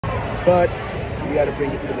but we got to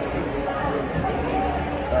bring it to the field.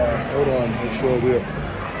 Hold on, make sure we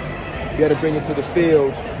got to bring it to the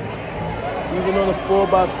field. Even on the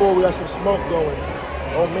 4x4, we got some smoke going.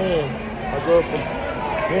 Oh man, my girl from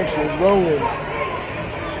Hampshire is rolling.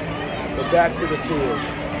 But back to the field.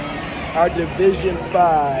 Our Division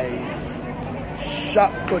 5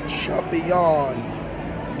 shot put champion,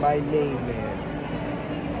 my main man.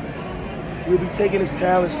 He'll be taking his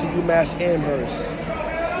talents to UMass Amherst.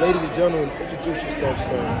 Ladies and gentlemen, introduce yourself,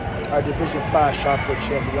 sir. Our Division 5 shot put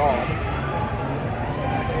champion.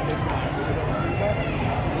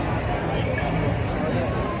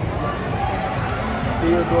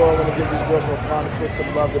 Theodore, I'm going to give these girls some pound of quick some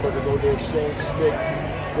love. They're about to go to exchange stick.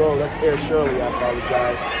 Bro, that's Air Shirley, I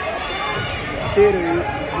apologize. Theodore, you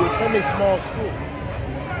attend a small school.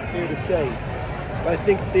 Fair to say. But I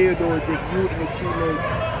think, Theodore, that you and your teammates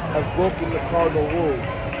have broken the cardinal rule.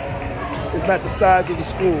 It's not the size of the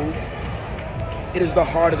school. It is the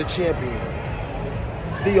heart of the champion.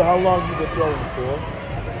 Theo, how long have you been throwing for?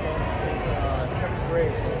 Second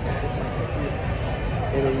grade.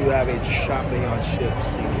 And then you have a championship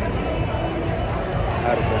season.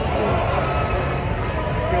 How does that feel?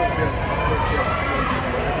 Feels good.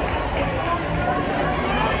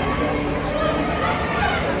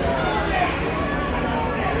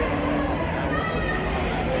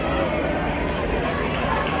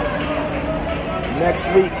 Next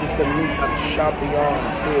week is the meet of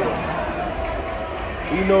champions here.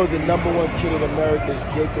 We know the #1 kid in America is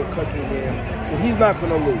Jacob Cunningham, so he's not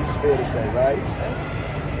going to lose, fair to say, right? We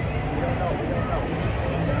don't know.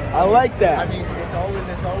 I like that. I mean, it's always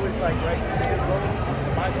like, right, you say your goal,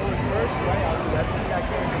 my goal is first, right? I'll do everything I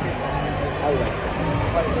can to get that. I like that.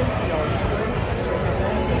 But if, you know,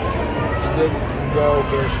 Stick, go,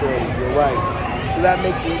 very shorty. You're right. So that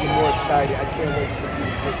makes it even more exciting. I can't wait for you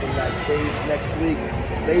to put in that cage next week.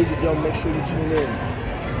 Ladies and gentlemen, make sure you tune in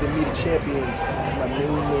to the Meet of Champions. My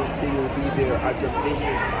main man Theo will be there. Our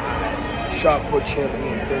Division 5 shot put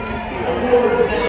champion. Thank you, Theo.